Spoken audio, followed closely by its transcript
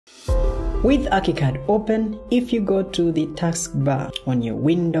With Archicad open, if you go to the taskbar on your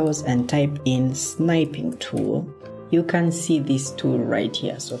Windows and type in sniping tool, you can see this tool right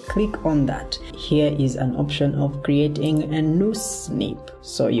here. So click on that. Here is an option of creating a new snip.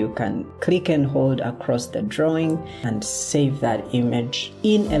 So you can click and hold across the drawing and save that image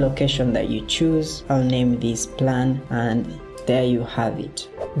in a location that you choose. I'll name this plan, and there you have it.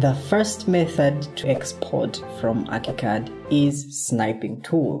 The first method to export from Archicad is sniping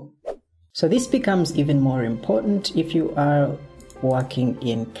tool. So this becomes even more important if you are working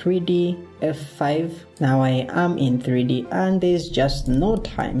in 3D F5. Now I am in 3D and there's just no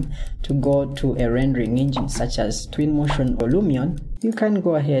time to go to a rendering engine such as Twinmotion or Lumion. You can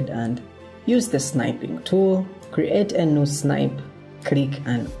go ahead and use the sniping tool, create a new snipe, click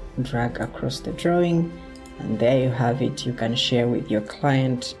and drag across the drawing, and there you have it. You can share with your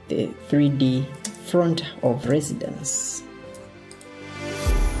client the 3D front of residence.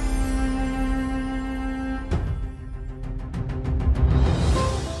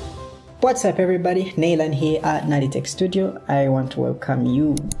 What's up everybody, Naylan here at Nalitect Studio. I want to welcome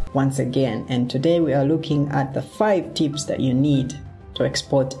you once again, and today we are looking at the 5 tips that you need to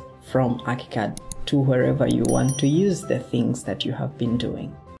export from Archicad to wherever you want to use the things that you have been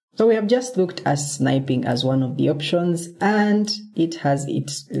doing. So we have just looked at sniping as one of the options, and it has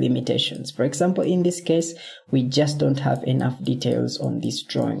its limitations. For example, in this case, we just don't have enough details on this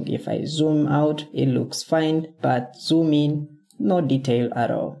drawing. If I zoom out, it looks fine, but zoom in, no detail at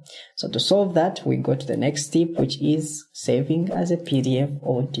all. So to solve that, we go to the next step, which is saving as a PDF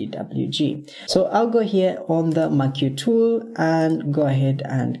or DWG. So I'll go here on the MQ tool and go ahead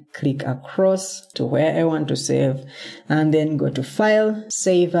and click across to where I want to save, and then go to File,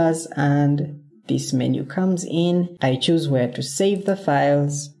 Save As, and this menu comes in. I choose where to save the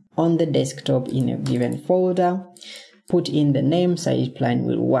files on the desktop in a given folder. Put in the name, SciPlan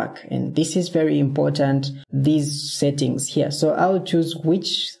will work, and this is very important, these settings here. So I'll choose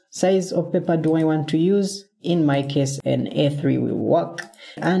which size of paper do I want to use. In my case, an A3 will work.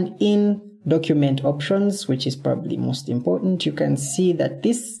 And in document options, which is probably most important, you can see that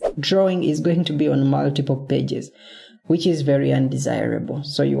this drawing is going to be on multiple pages, which is very undesirable.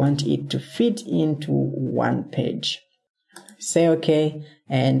 So you want it to fit into one page. Say OK,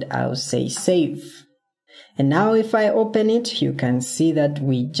 and I'll say save. And now if I open it, you can see that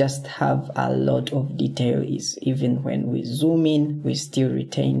we just have a lot of details. Even when we zoom in, we still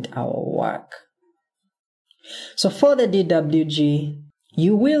retained our work. So for the DWG,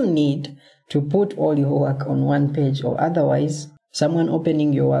 you will need to put all your work on one page, or otherwise someone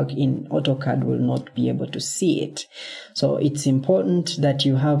opening your work in AutoCAD will not be able to see it. So it's important that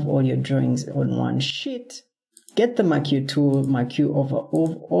you have all your drawings on one sheet. Get the MQ tool, MQ over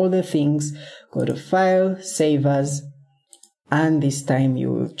all the things, go to File, Save As, and this time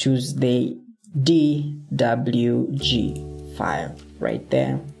you will choose the DWG file right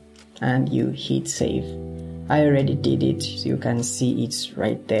there, and you hit save. I already did it, so you can see it's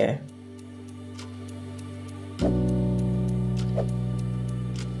right there.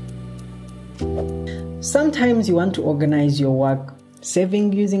 Sometimes you want to organize your work.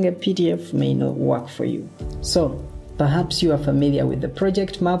 Saving using a PDF may not work for you. So perhaps you are familiar with the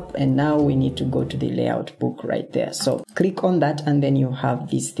project map, and now we need to go to the layout book right there. So click on that, and then you have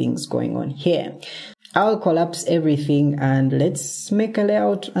these things going on here. I'll collapse everything and let's make a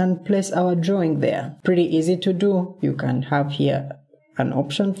layout and place our drawing there. Pretty easy to do. You can have here an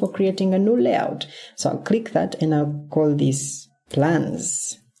option for creating a new layout. So I'll click that and I'll call this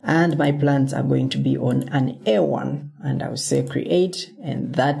plans. And my plans are going to be on an A1, and I'll say create,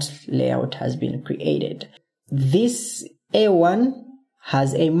 and that layout has been created. This A1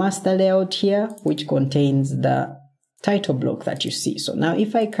 has a master layout here, which contains the title block that you see. So now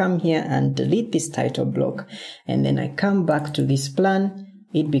if I come here and delete this title block, and then I come back to this plan,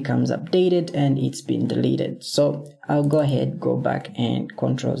 it becomes updated and it's been deleted. So I'll go ahead, go back and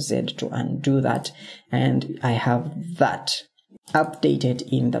Ctrl Z to undo that, and I have that updated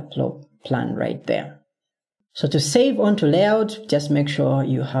in the plan right there. So to save onto layout, just make sure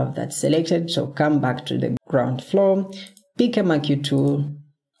you have that selected. So come back to the ground floor, pick a MQ tool,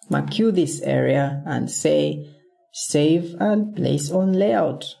 MQ this area and say save and place on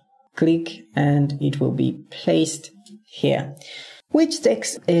layout. Click and it will be placed here, which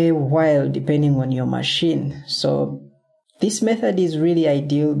takes a while depending on your machine. So this method is really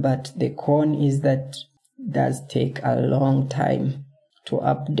ideal, but the con is that does take a long time to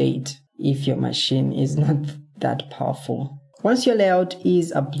update if your machine is not that powerful. Once your layout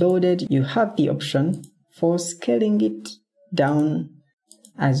is uploaded, you have the option for scaling it down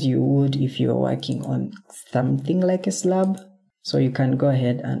as you would if you were working on something like a slab. So you can go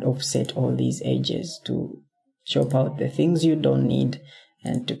ahead and offset all these edges to chop out the things you don't need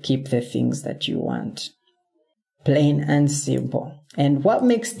and to keep the things that you want. Plain and simple. And what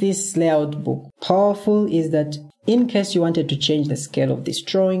makes this layout book powerful is that in case you wanted to change the scale of this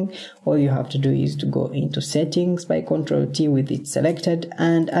drawing, all you have to do is to go into settings by Ctrl+T with it selected,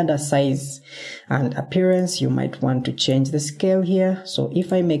 and under size and appearance you might want to change the scale here. So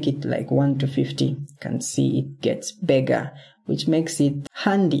if I make it like 1:50, you can see it gets bigger, which makes it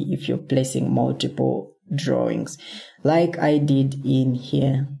handy if you're placing multiple drawings like I did in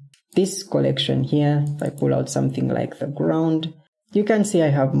here. This collection here, if I pull out something like the ground, you can see I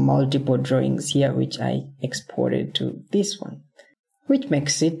have multiple drawings here which I exported to this one, which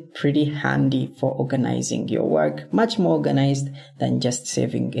makes it pretty handy for organizing your work, much more organized than just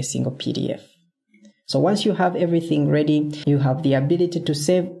saving a single PDF. So once you have everything ready, you have the ability to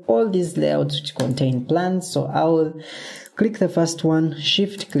save all these layouts which contain plans. So I will click the first one,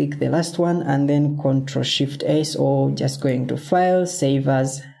 shift click the last one, and then Ctrl+Shift+S, or just going to File, Save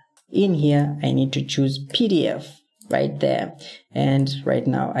As. In here I need to choose PDF right there, and right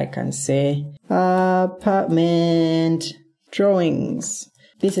now I can say apartment drawings.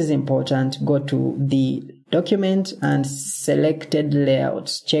 This is important. Go to the document and selected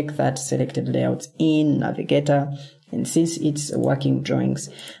layouts, check that selected layouts in Navigator, and since it's working drawings,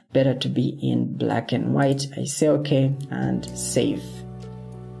 better to be in black and white. I say okay and save,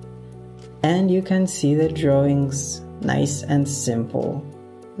 and you can see the drawings nice and simple,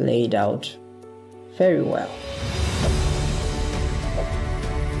 laid out very well.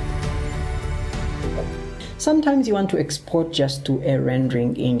 Sometimes you want to export just to a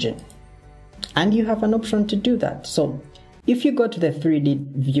rendering engine, and you have an option to do that. So if you go to the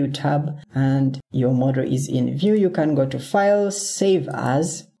 3D View tab and your model is in view, you can go to File, Save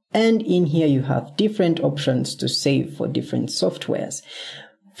As, and in here you have different options to save for different softwares.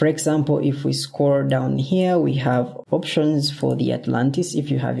 For example, if we scroll down here, we have options for the Atlantis if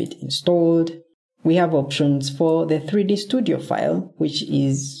you have it installed. We have options for the 3D Studio file, which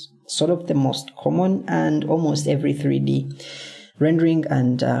is sort of the most common, and almost every 3D rendering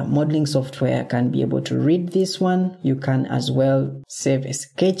and modeling software can be able to read this one. You can as well save a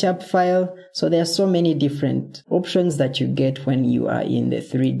SketchUp file. So there are so many different options that you get when you are in the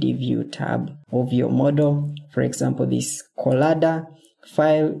 3D View tab of your model. For example, this Collada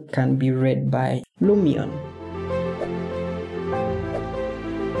file can be read by Lumion.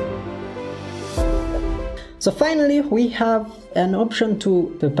 So finally, we have an option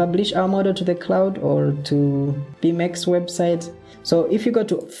to publish our model to the cloud or to bimx website. So if you go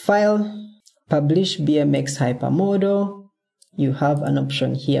to File, Publish BMX Hypermodel, you have an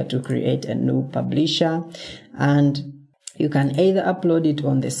option here to create a new publisher, and you can either upload it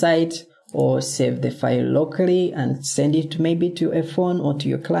on the site or save the file locally and send it maybe to a phone or to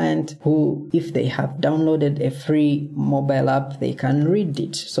your client, who, if they have downloaded a free mobile app, they can read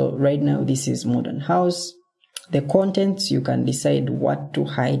it. So right now this is Modern House. The contents, you can decide what to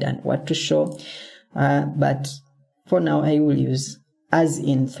hide and what to show, but for now I will use as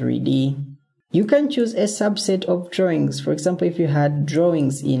in 3D. You can choose a subset of drawings. For example, if you had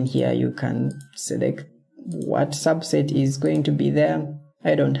drawings in here, you can select what subset is going to be there.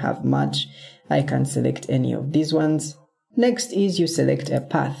 I don't have much. I can select any of these ones. Next is you select a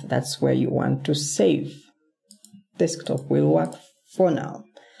path. That's where you want to save. Desktop will work for now.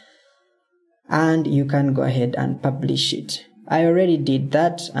 And you can go ahead and publish it. I already did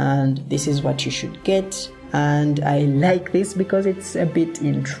that, and this is what you should get. And I like this because it's a bit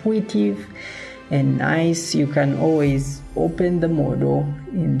intuitive and nice. You can always open the model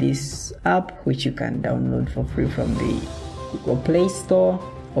in this app, which you can download for free from the Google Play Store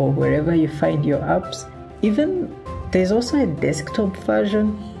or wherever you find your apps. Even there's also a desktop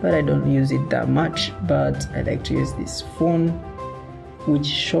version, but I don't use it that much. But I like to use this phone, which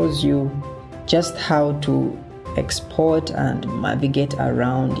shows you just how to export and navigate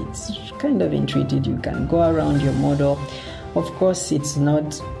around. It's kind of intuitive. You can go around your model. Of course, it's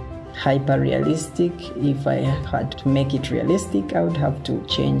not hyper realistic. If I had to make it realistic, I would have to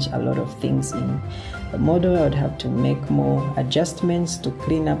change a lot of things in the model. I would have to make more adjustments to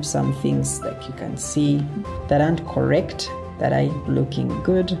clean up some things like you can see that aren't correct, that are looking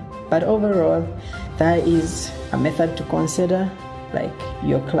good. But overall, that is a method to consider. Like,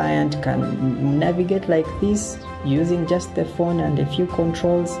 your client can navigate like this using just the phone and a few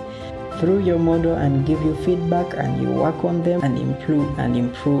controls through your model and give you feedback, and you work on them and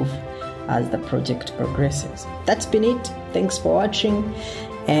improve as the project progresses. That's been it. Thanks for watching,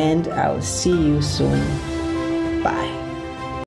 and I'll see you soon. Bye.